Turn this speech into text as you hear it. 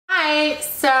Hi,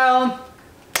 so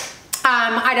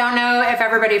I don't know if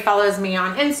everybody follows me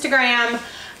on Instagram,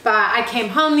 but I came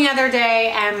home the other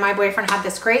day and my boyfriend had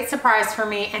this great surprise for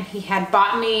me, and he had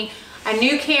bought me a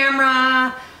new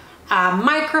camera, a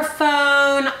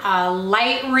microphone, a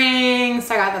light ring.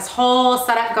 So I got this whole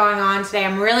setup going on today.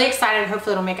 I'm really excited.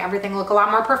 Hopefully it'll make everything look a lot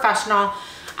more professional.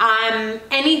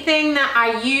 Anything that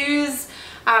I use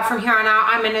from here on out,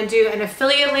 I'm gonna do an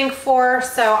affiliate link for.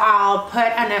 So I'll put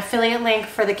an affiliate link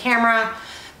for the camera,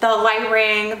 the light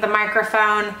ring, the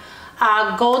microphone,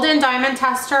 golden diamond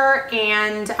tester,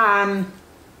 and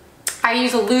I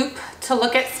use a loop to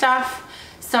look at stuff.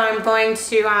 So I'm going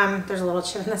to, there's a little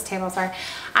chip on this table, sorry.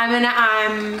 I'm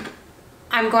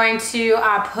going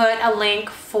to put a link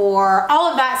for all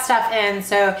of that stuff in.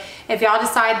 So if y'all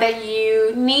decide that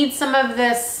you need some of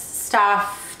this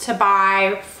stuff to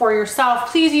buy for yourself,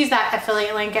 please use that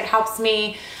affiliate link. It helps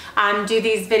me do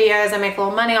these videos. I make a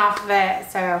little money off of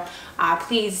it. So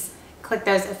please click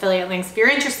those affiliate links if you're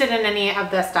interested in any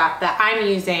of the stuff that I'm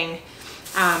using,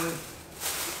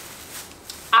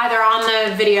 either on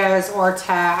the videos or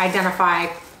to identify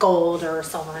gold or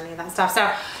silver, any of that stuff.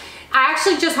 So I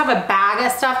actually just have a bag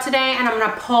of stuff today, and I'm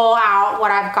gonna pull out what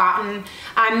I've gotten.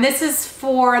 This is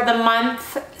for the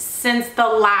month since the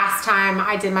last time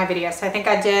I did my video. So I think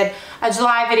I did a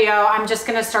July video. I'm just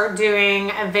gonna start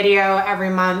doing a video every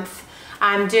month.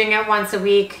 Doing it once a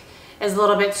week is a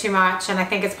little bit too much, and I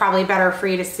think it's probably better for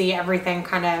you to see everything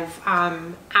kind of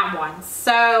at once.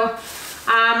 So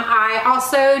I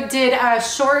also did a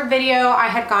short video. I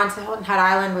had gone to Hilton Head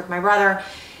Island with my brother,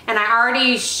 and I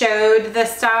already showed the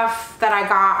stuff that I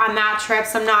got on that trip,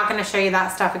 so I'm not going to show you that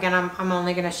stuff again. I'm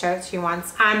only going to show it to you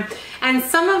once. And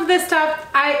some of this stuff,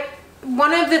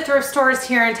 one of the thrift stores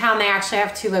here in town, they actually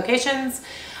have 2 locations,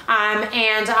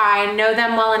 and I know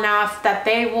them well enough that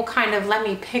they will kind of let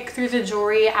me pick through the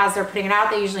jewelry as they're putting it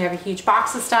out. They usually have a huge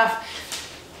box of stuff.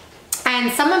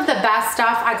 And some of the best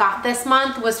stuff I got this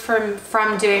month was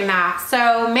from doing that.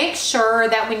 So make sure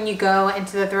that when you go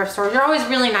into the thrift stores, you're always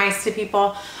really nice to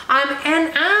people,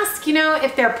 and ask, you know,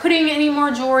 if they're putting any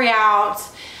more jewelry out,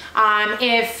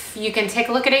 if you can take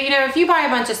a look at it. You know, if you buy a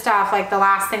bunch of stuff, like the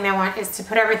last thing they want is to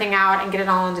put everything out and get it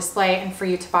all on display and for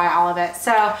you to buy all of it.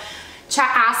 So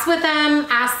ask with them,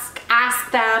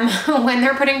 ask them when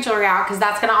they're putting jewelry out, because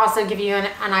that's gonna also give you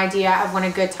an idea of when a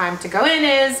good time to go in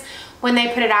is, when they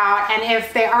put it out, and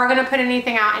if they are gonna put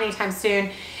anything out anytime soon,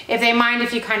 if they mind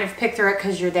if you kind of pick through it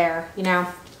because you're there, you know.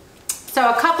 So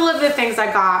a couple of the things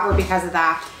I got were because of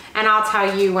that, and I'll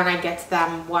tell you when I get to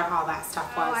them what all that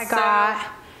stuff was. I got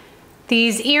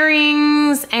these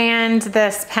earrings and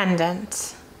this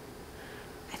pendant.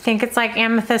 I think it's like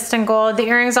amethyst and gold. The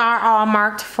earrings are all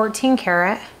marked 14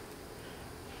 karat.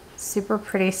 Super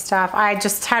pretty stuff. I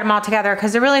just tied them all together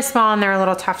because they're really small and they're a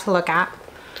little tough to look at.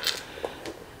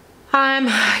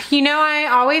 You know, I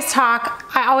always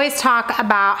talk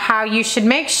about how you should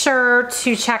make sure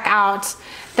to check out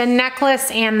the necklace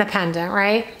and the pendant,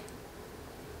 right?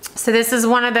 So this is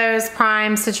one of those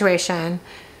prime situations.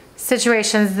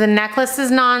 The necklace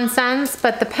is nonsense,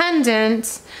 but the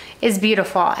pendant is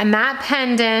beautiful. And that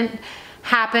pendant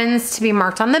happens to be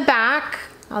marked on the back.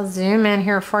 I'll zoom in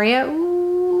here for you.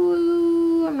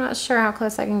 Ooh, I'm not sure how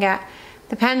close I can get.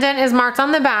 The pendant is marked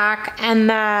on the back, and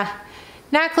the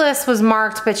necklace was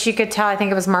marked, but you could tell, I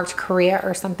think it was marked Korea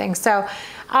or something. So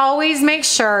always make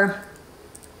sure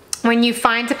when you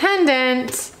find a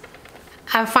pendant,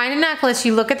 find a necklace,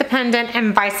 you look at the pendant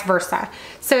and vice versa.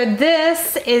 So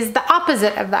this is the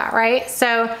opposite of that, right?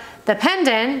 So the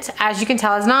pendant, as you can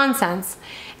tell, is nonsense.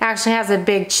 It actually has a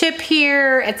big chip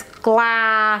here. It's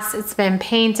glass. It's been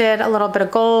painted, a little bit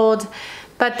of gold.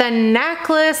 But the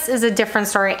necklace is a different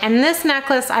story. And this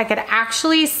necklace, I could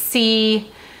actually see,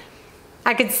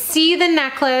 the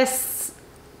necklace,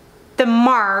 the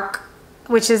mark,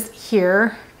 which is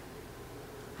here,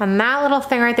 on that little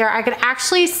thing right there. I could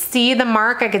actually see the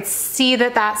mark. I could see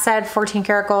that said 14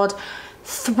 karat gold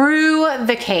through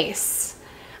the case.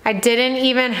 I didn't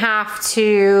even have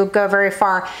to go very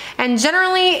far. And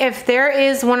generally, if there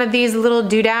is one of these little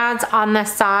doodads on the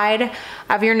side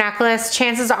of your necklace,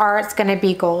 chances are it's gonna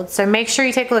be gold. So make sure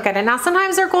you take a look at it. Now,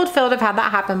 sometimes they're gold filled. I've had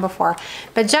that happen before.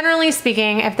 But generally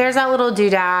speaking, if there's that little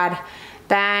doodad,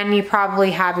 then you probably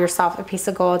have yourself a piece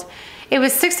of gold. It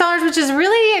was $6, which is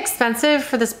really expensive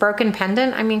for this broken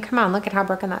pendant. I mean, come on, look at how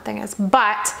broken that thing is.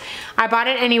 But I bought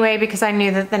it anyway because I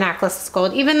knew that the necklace is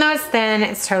gold. Even though it's thin,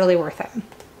 it's totally worth it.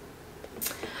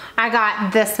 I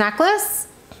got this necklace,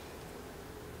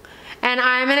 and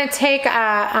I'm gonna take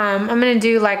I'm gonna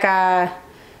do like a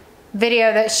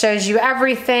video that shows you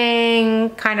everything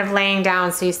kind of laying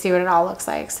down so you see what it all looks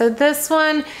like. So this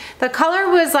one, the color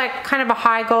was like kind of a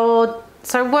high gold,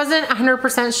 so I wasn't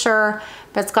 100% sure,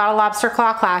 but it's got a lobster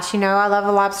claw clasp. You know, I love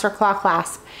a lobster claw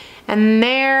clasp. And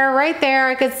there, right there,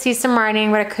 I could see some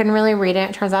writing, but I couldn't really read it.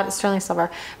 It turns out it's sterling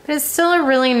silver. But it's still a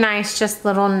really nice, just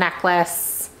little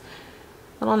necklace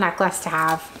to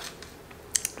have.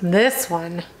 This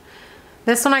one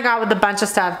I got with a bunch of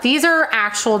stuff. These are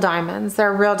actual diamonds.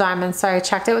 They're real diamonds. So I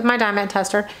checked it with my diamond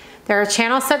tester. There are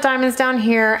channel set diamonds down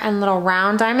here and little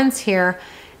round diamonds here.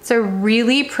 So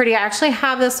really pretty. I actually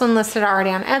have this one listed already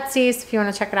on Etsy. So if you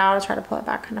want to check it out, I'll try to pull it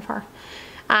back kind of far.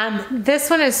 This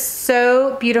one is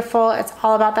so beautiful. It's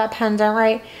all about that pendant,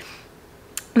 right?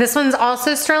 This one's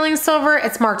also sterling silver.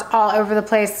 It's marked all over the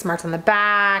place. It's marked on the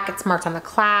back. It's marked on the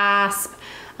clasp.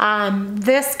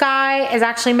 This guy is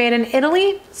actually made in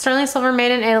Italy. Sterling silver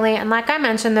made in Italy. And like I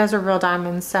mentioned, those are real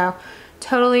diamonds. So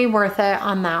totally worth it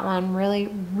on that one. Really,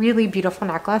 really beautiful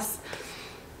necklace.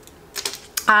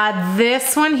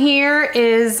 This one here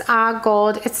is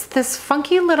gold. It's this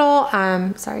funky little,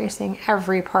 sorry, you're seeing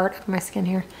every part of my skin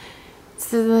here.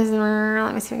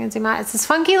 Let me see if I can zoom out. It's this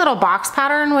funky little box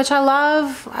pattern, which I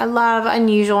love. I love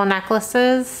unusual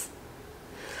necklaces.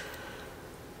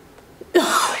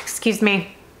 Excuse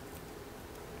me.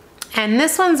 And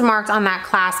this one's marked on that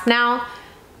clasp. Now,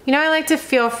 you know, I like to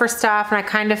feel for stuff, and I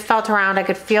kind of felt around. I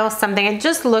could feel something. It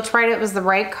just looked right. It was the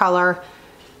right color.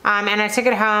 And I took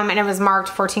it home and it was marked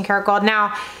 14 karat gold.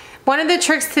 Now, one of the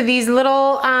tricks to these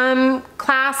little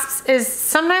clasps is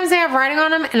sometimes they have writing on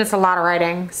them and it's a lot of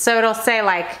writing. So it'll say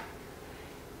like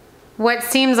what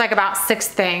seems like about 6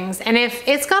 things. And if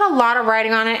it's got a lot of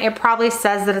writing on it, it probably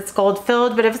says that it's gold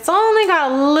filled. But if it's only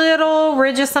got a little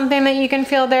ridge of something that you can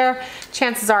feel there,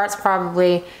 chances are it's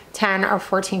probably 10 or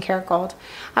 14 karat gold.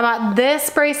 I bought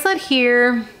this bracelet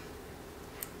here.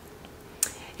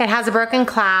 It has a broken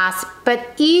clasp,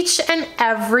 but each and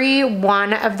every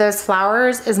one of those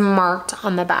flowers is marked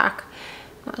on the back.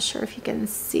 I'm not sure if you can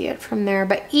see it from there,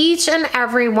 but each and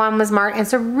every one was marked. And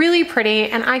it's really pretty,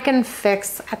 and I can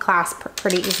fix a clasp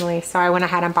pretty easily. So I went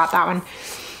ahead and bought that one.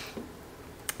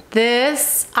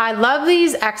 This, I love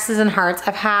these X's and hearts.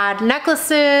 I've had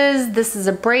necklaces. This is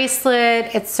a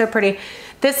bracelet. It's so pretty.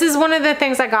 This is one of the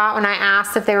things I got when I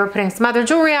asked if they were putting some other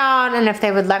jewelry out and if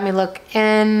they would let me look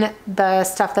in the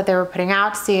stuff that they were putting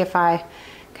out to see if I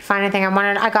could find anything I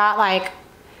wanted. I got like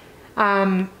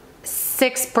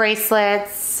 6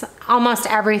 bracelets. Almost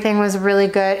everything was really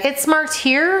good. It's marked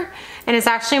here and it's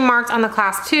actually marked on the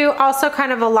clasp too. Also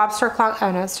kind of a lobster claw.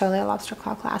 Oh no, it's totally a lobster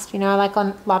claw clasp. You know, I like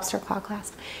on lobster claw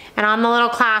clasp. And on the little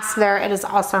clasp there, it is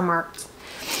also marked.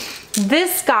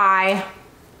 This guy,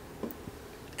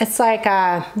 it's like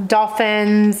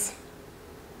dolphins.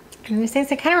 And these things,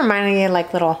 they kind of remind me of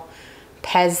like little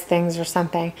Pez things or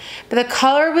something. But the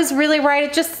color was really right.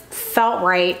 It just felt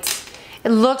right. It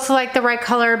looked like the right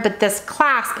color, but this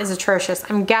clasp is atrocious.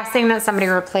 I'm guessing that somebody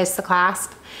replaced the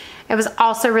clasp. It was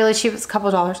also really cheap. It was a couple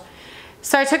dollars.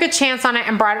 So I took a chance on it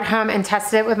and brought it home and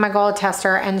tested it with my gold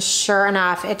tester. And sure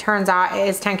enough, it turns out it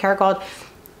is 10 karat gold.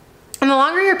 And the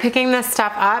longer you're picking this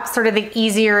stuff up, sort of the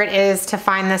easier it is to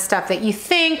find the stuff that you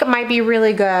think might be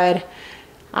really good.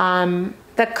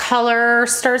 The color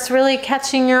starts really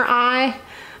catching your eye,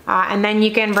 and then you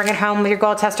can bring it home with your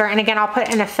gold tester. And again, I'll put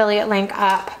an affiliate link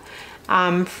up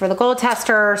for the gold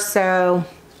tester, so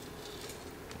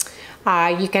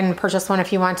you can purchase one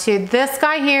if you want to. This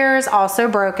guy here is also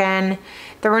broken.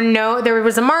 There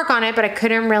was a mark on it, but I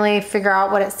couldn't really figure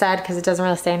out what it said because it doesn't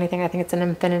really say anything. I think it's an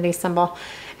infinity symbol.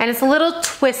 And it's a little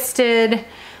twisted,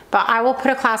 but I will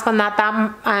put a clasp on that.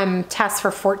 That tests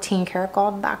for 14 karat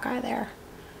gold, that guy there.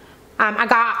 I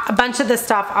got a bunch of this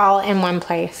stuff all in one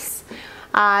place.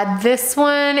 This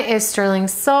one is sterling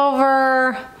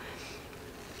silver.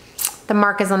 The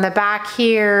mark is on the back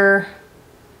here.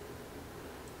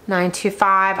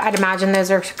 925. I'd imagine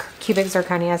those are cubic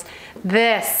zirconias.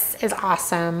 This is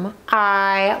awesome.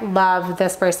 I love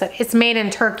this bracelet. It's made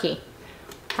in Turkey.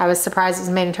 I was surprised it was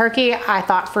made in Turkey. I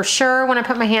thought for sure when I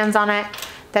put my hands on it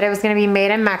that it was going to be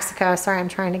made in Mexico. Sorry, I'm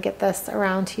trying to get this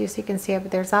around to you so you can see it,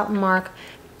 but there's that mark.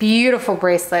 Beautiful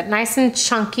bracelet. Nice and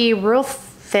chunky, real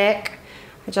thick.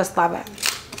 I just love it.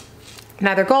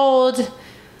 Another gold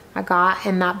I got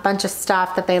in that bunch of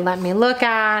stuff that they let me look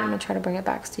at. I'm gonna try to bring it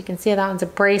back so you can see that one's a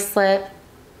bracelet.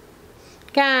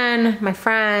 Again, my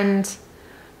friend,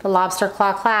 the lobster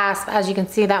claw clasp. As you can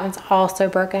see, that one's also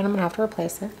broken. I'm gonna have to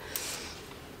replace it.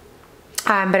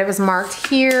 But it was marked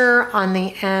here on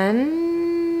the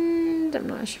end. I'm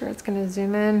not sure it's gonna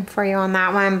zoom in for you on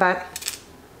that one, but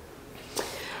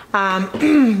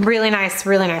really nice,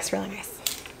 really nice, really nice.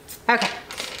 Okay,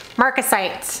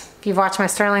 Marcasite. If you've watched my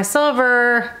sterling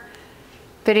silver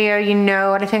video, you know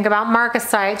what I think about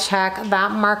marcasite. Check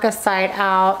that marcasite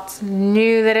out.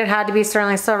 Knew that it had to be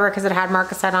sterling silver because it had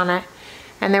marcasite on it.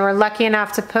 And they were lucky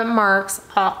enough to put marks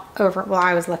all over. Well,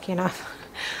 I was lucky enough.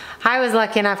 I was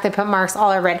lucky enough they put marks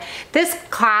all over it. This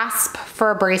clasp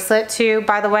for a bracelet too,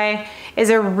 by the way,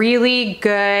 is a really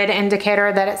good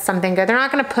indicator that it's something good. They're not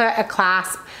gonna put a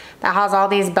clasp that has all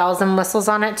these bells and whistles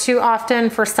on it too often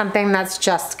for something that's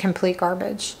just complete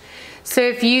garbage. So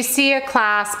if you see a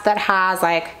clasp that has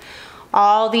like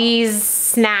all these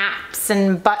snaps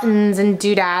and buttons and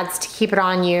doodads to keep it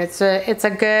on you, it's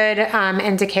a good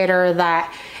indicator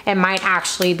that it might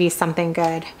actually be something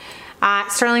good.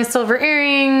 Sterling silver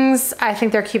earrings, I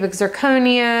think they're cubic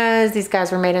zirconias. These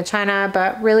guys were made in China,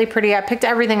 but really pretty. I picked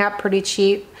everything up pretty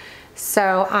cheap.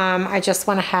 So I just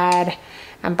went ahead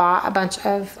and bought a bunch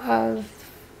of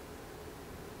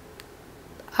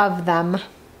them.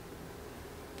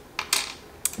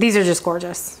 These are just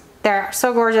gorgeous. They're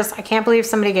so gorgeous. I can't believe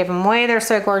somebody gave them away. They're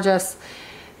so gorgeous.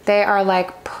 They are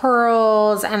like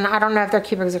pearls, and I don't know if they're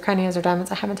cubic zirconias or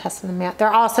diamonds. I haven't tested them yet.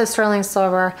 They're also sterling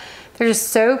silver. They're just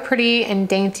so pretty and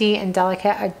dainty and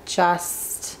delicate.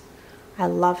 I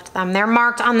loved them. They're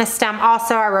marked on the stem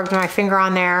also. I rubbed my finger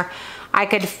on there. I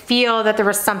could feel that there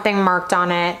was something marked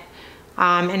on it,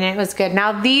 and it was good.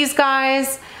 Now these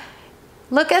guys,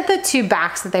 look at the two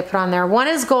backs that they put on there. One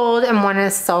is gold and one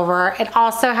is silver. It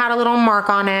also had a little mark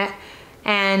on it,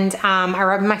 and I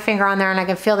rubbed my finger on there and I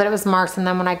could feel that it was marked, and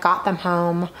then when I got them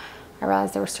home, I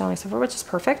realized they were sterling silver, which is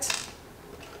perfect.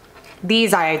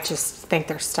 These, I just think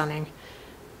they're stunning.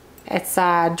 It's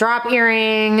a drop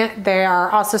earring. They are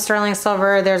also sterling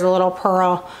silver. There's a little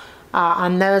pearl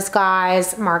on those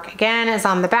guys. Mark again is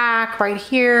on the back right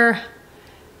here.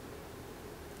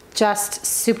 Just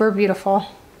super beautiful.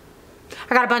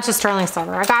 I got a bunch of sterling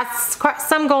silver. I got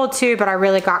some gold too, but I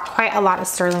really got quite a lot of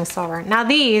sterling silver. Now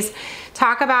these,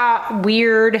 talk about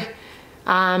weird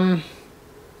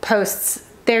posts.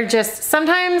 They're just,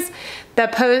 sometimes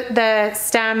the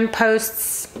stem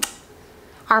posts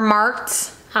are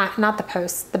marked, not the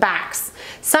posts, the backs.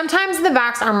 Sometimes the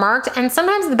backs are marked, and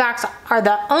sometimes the backs are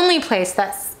the only place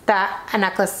that a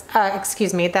necklace,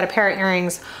 that a pair of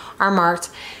earrings are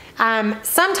marked.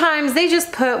 Sometimes they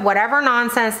just put whatever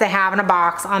nonsense they have in a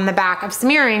box on the back of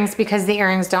some earrings because the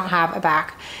earrings don't have a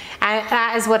back. And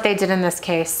that is what they did in this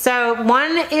case. So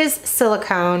one is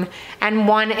silicone and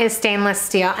one is stainless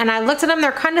steel. And I looked at them,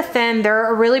 they're kind of thin.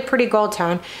 They're a really pretty gold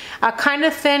tone. A kind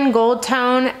of thin gold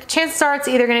tone, chances are it's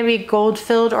either gonna be gold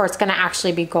filled or it's gonna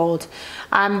actually be gold.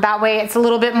 That way it's a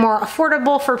little bit more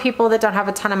affordable for people that don't have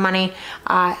a ton of money,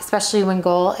 especially when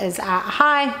gold is at a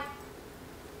high.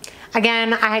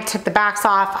 Again, I took the backs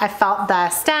off. I felt the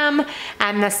stem,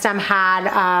 and the stem had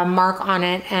a mark on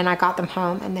it, and I got them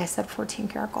home and they said 14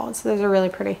 karat gold. So those are really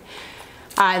pretty.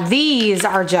 These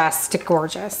are just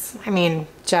gorgeous. I mean,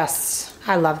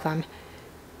 I love them.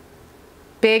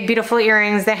 Big, beautiful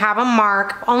earrings. They have a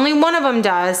mark. Only one of them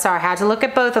does, so I had to look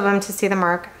at both of them to see the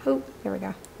mark. Oh, there we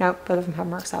go. Nope, both of them have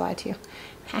marks. I lied to you.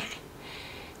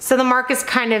 So the mark is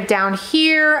kind of down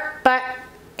here, but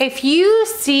if you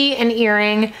see an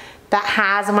earring that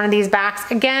has one of these backs,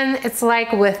 again, it's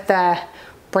like with the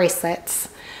bracelets.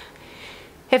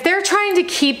 If they're trying to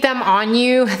keep them on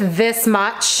you this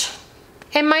much,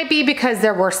 it might be because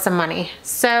they're worth some money.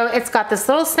 So it's got this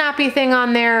little snappy thing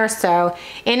on there. So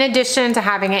in addition to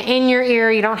having it in your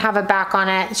ear, you don't have a back on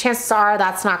it. Chances are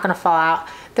that's not gonna fall out.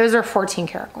 Those are 14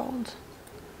 karat gold.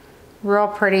 Real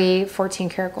pretty 14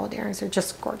 karat gold earrings. They're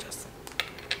just gorgeous.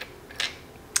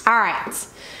 All right.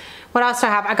 What else do I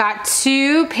have? I got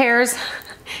two pairs,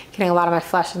 getting a lot of my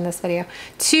flesh in this video,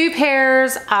 two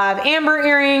pairs of amber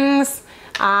earrings.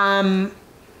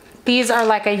 These are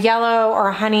like a yellow or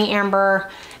a honey amber,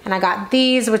 and I got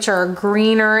these, which are a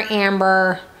greener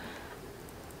amber.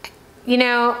 You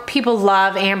know, people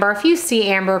love amber. If you see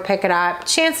amber, pick it up.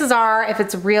 Chances are, if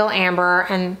it's real amber,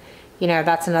 and you know,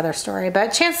 that's another story,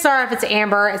 but chances are if it's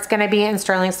amber, it's gonna be in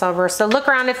sterling silver. So look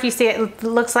around if you see it, it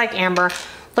looks like amber.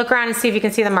 Look around and see if you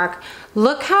can see the mark.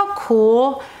 Look how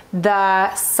cool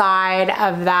the side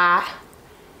of that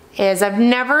is. I've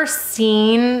never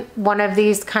seen one of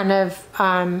these kind of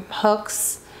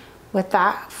hooks with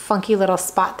that funky little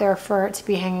spot there for it to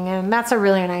be hanging in. That's a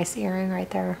really nice earring right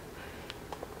there.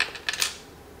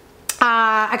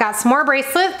 I got some more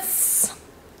bracelets.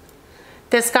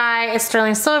 This guy is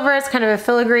sterling silver. It's kind of a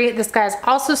filigree. This guy is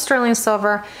also sterling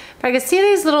silver. But I can see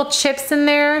these little chips in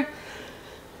there.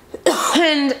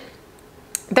 And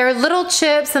they're little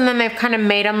chips, and then they've kind of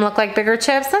made them look like bigger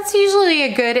chips. That's usually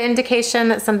a good indication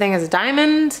that something is a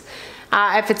diamond.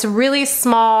 If it's really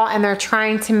small and they're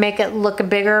trying to make it look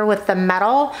bigger with the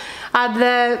metal,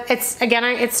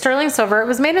 it's sterling silver. It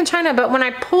was made in China, but when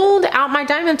I pulled out my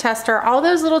diamond tester, all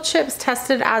those little chips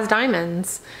tested as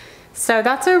diamonds. So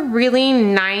that's a really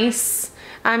nice,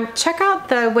 check out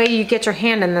the way you get your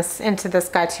hand into this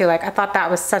guy too. Like, I thought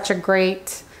that was such a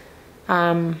great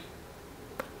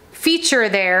feature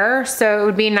there. So it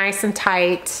would be nice and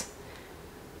tight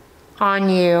on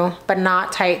you, but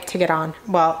not tight to get on.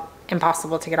 Well,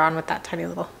 impossible to get on with that tiny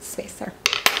little space there.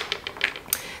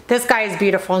 This guy is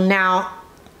beautiful. Now,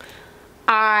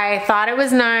 I thought it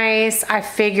was nice. I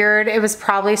figured it was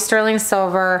probably sterling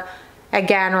silver.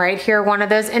 Again, right here, one of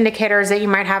those indicators that you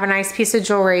might have a nice piece of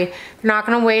jewelry. They're not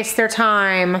gonna waste their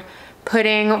time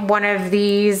putting one of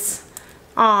these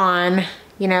on,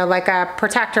 you know, like a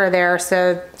protector there,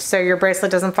 so your bracelet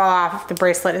doesn't fall off if the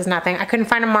bracelet is nothing. I couldn't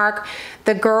find a mark.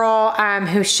 The girl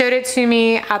who showed it to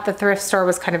me at the thrift store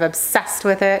was kind of obsessed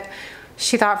with it.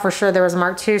 She thought for sure there was a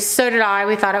mark too. So did I.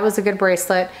 We thought it was a good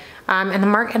bracelet. And the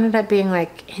mark ended up being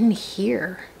like in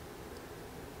here.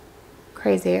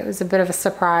 Crazy. It was a bit of a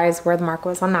surprise where the mark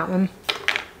was on that one.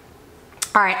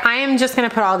 All right, I am just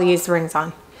gonna put all these rings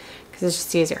on because it's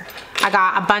just easier. I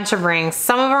got a bunch of rings.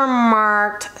 Some of them are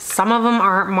marked, some of them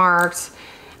aren't marked.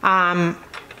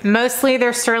 Mostly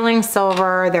they're sterling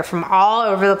silver. They're from all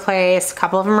over the place. A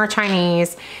couple of them are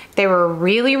Chinese. They were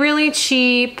really, really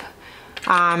cheap.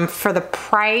 For the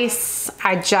price,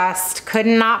 I just could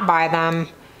not buy them.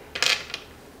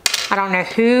 I don't know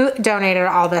who donated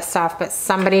all this stuff, but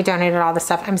somebody donated all this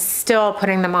stuff. I'm still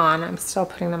putting them on. I'm still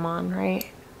putting them on, right?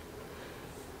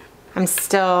 I'm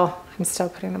still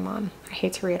putting them on. I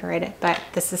hate to reiterate it, but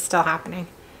this is still happening.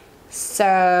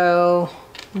 So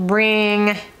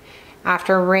ring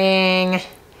after ring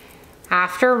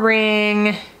after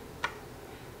ring,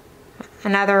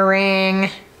 another ring.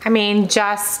 I mean,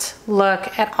 just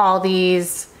look at all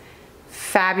these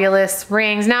fabulous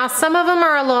rings. Now, some of them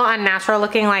are a little unnatural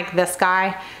looking, like this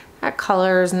guy. That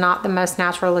color is not the most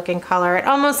natural looking color. It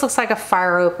almost looks like a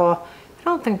fire opal. I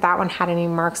don't think that one had any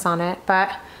marks on it,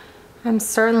 but I'm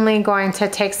certainly going to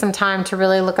take some time to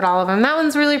really look at all of them. That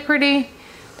one's really pretty.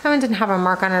 That one didn't have a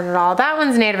mark on it at all. That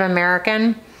one's Native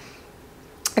American.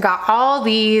 I got all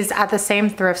these at the same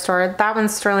thrift store. That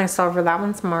one's sterling silver. That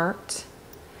one's marked.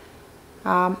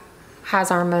 As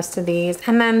are most of these.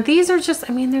 And then these are just,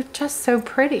 I mean, they're just so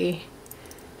pretty.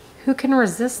 Who can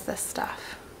resist this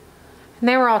stuff? And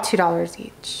they were all $2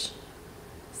 each.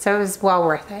 So it was well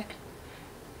worth it.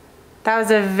 That was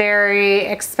a very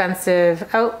expensive,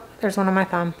 oh, there's one on my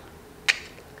thumb.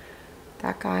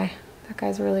 That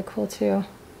guy's really cool too.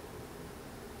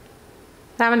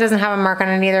 That one doesn't have a mark on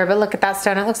it either, but look at that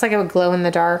stone. It looks like it would glow in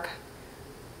the dark.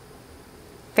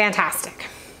 Fantastic.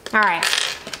 All right.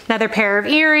 Another pair of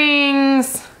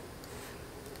earrings.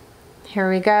 Here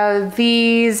we go.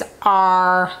 These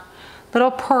are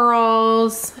little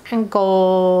pearls and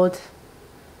gold.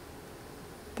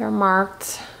 They're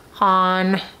marked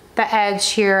on the edge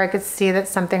here. I could see that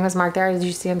something was marked there. As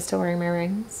you see, I'm still wearing my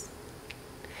rings.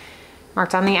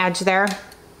 Marked on the edge there.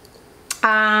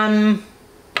 I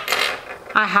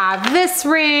have this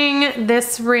ring.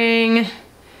 This ring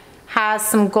has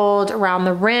some gold around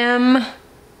the rim.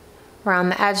 Around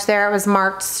the edge there, it was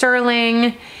marked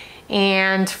sterling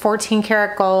and 14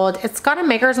 karat gold. It's got a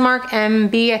maker's mark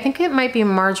MB. I think it might be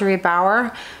Marjorie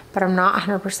Bauer, but I'm not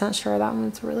 100% sure. That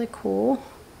one's really cool.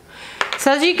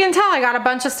 So as you can tell, I got a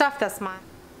bunch of stuff this month.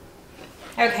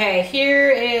 Okay,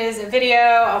 here is a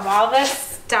video of all this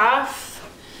stuff,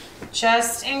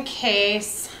 just in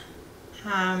case.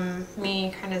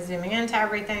 Me kind of zooming into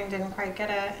everything, didn't quite get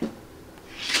it.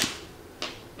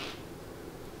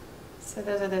 So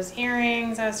those are those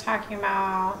earrings I was talking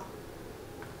about.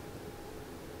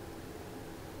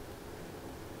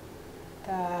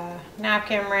 The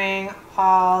napkin ring,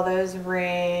 all those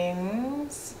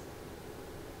rings.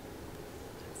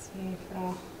 Let's see if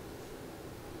it'll...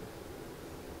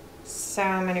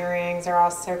 So many rings, they're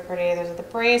all so pretty. Those are the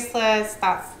bracelets,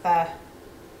 that's the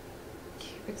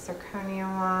cubic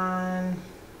zirconia one.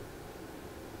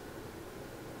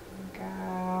 There we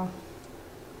go.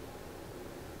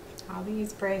 All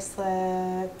these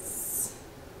bracelets.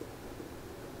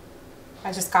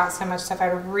 I just got so much stuff. I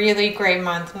had a really great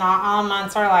month. Not all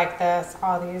months are like this.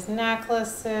 All these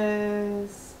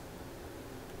necklaces.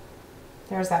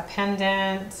 There's that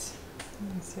pendant.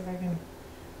 Let me see if I can,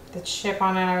 the chip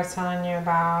on it I was telling you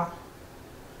about.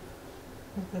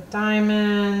 The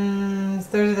diamonds.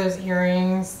 Those are those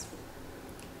earrings.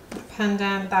 The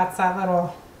pendant, that's that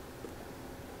little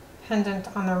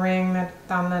pendant on the ring, that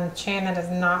on the chain that is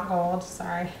not gold,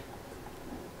 sorry.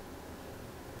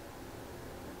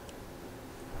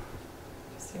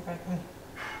 see if I can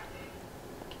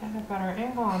get a better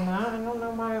angle on that. I don't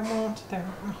know why it won't. There.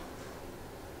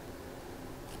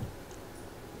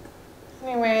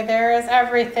 Anyway, there is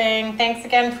everything. Thanks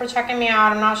again for checking me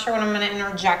out. I'm not sure when I'm going to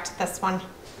interject this one.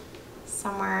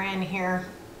 Somewhere in here.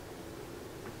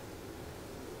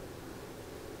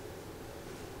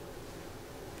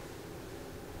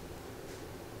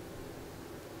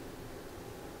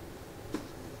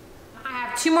 I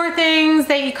have two more things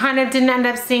that you kind of didn't end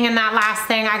up seeing in that last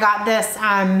thing. I got this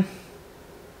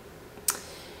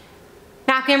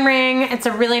napkin ring. It's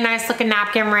a really nice looking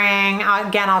napkin ring.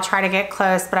 Again, I'll try to get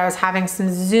close, but I was having some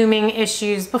zooming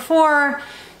issues before.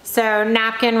 So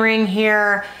napkin ring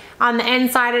here. On the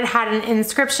inside, it had an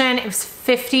inscription. It was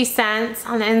 50 cents.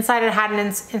 On the inside, it had an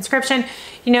inscription.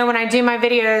 You know, when I do my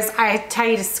videos, I tell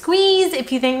you to squeeze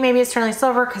if you think maybe it's sterling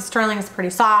silver, because sterling is pretty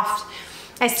soft.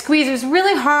 I squeezed, it was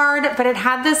really hard, but it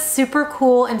had this super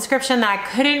cool inscription that I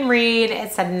couldn't read.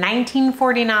 It said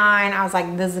 1949. I was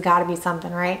like, this has gotta be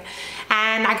something, right?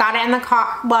 And I got it in the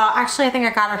car. Well, actually, I think I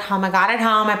got it home. I got it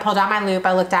home, I pulled out my loop,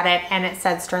 I looked at it, and it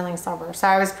said sterling silver. So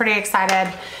I was pretty excited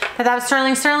that that was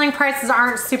sterling. Sterling prices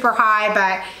aren't super high,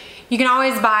 but you can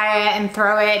always buy it and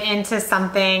throw it into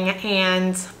something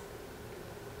and,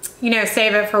 you know,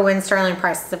 save it for when sterling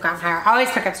prices have gotten higher. I always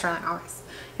pick up sterling, always,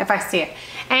 if I see it.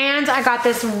 And I got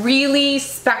this really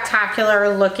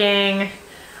spectacular looking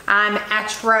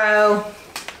etro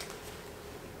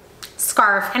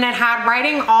scarf, and it had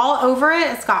writing all over it.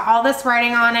 It's got all this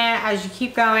writing on it. As you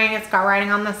keep going, it's got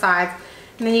writing on the sides.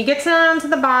 And then you get down to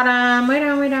the bottom, way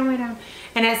down, way down, way down.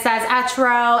 And it says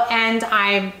etro, and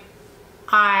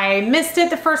I missed it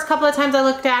the first couple of times I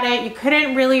looked at it. You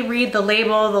couldn't really read the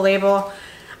label. The label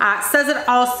says it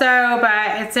also,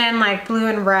 but it's in like blue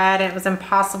and red. It was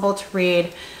impossible to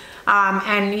read.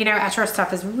 And you know, etro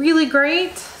stuff is really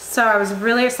great. So I was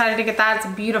really excited to get that. It's a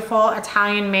beautiful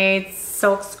Italian made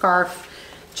silk scarf,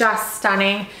 just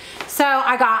stunning. So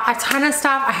I got a ton of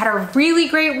stuff. I had a really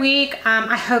great week.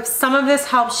 I hope some of this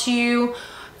helps you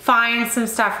find some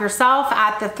stuff yourself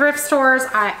at the thrift stores.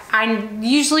 I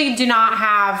usually do not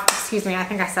have, excuse me, I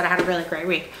think I said I had a really great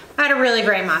week. I had a really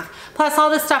great month. Plus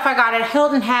all the stuff I got at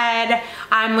Hilton Head,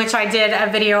 which I did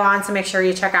a video on, so make sure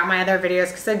you check out my other videos,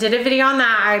 because I did a video on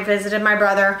that. I visited my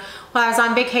brother while I was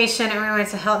on vacation, and we went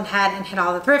to Hilton Head and hit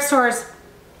all the thrift stores.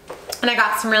 And I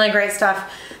got some really great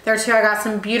stuff there too. I got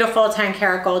some beautiful 10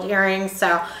 karat gold earrings.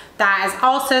 So that is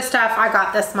also stuff I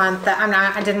got this month that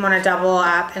I didn't want to double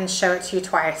up and show it to you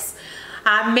twice.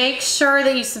 Make sure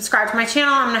that you subscribe to my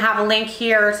channel. I'm gonna have a link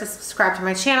here to subscribe to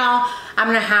my channel. I'm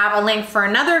gonna have a link for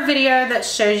another video that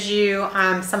shows you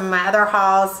some of my other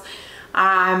hauls.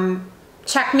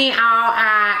 Check me out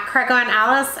at Crego and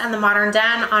Alice and the Modern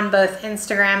Den on both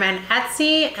Instagram and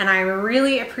Etsy, and I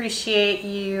really appreciate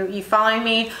you following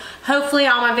me. Hopefully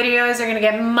all my videos are gonna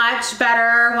get much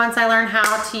better once I learn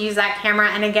how to use that camera.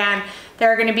 And again,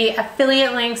 there are gonna be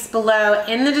affiliate links below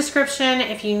in the description.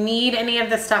 If you need any of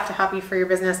this stuff to help you for your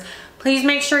business, please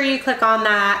make sure you click on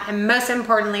that, and most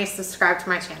importantly, subscribe to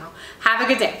my channel. Have a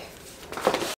good day.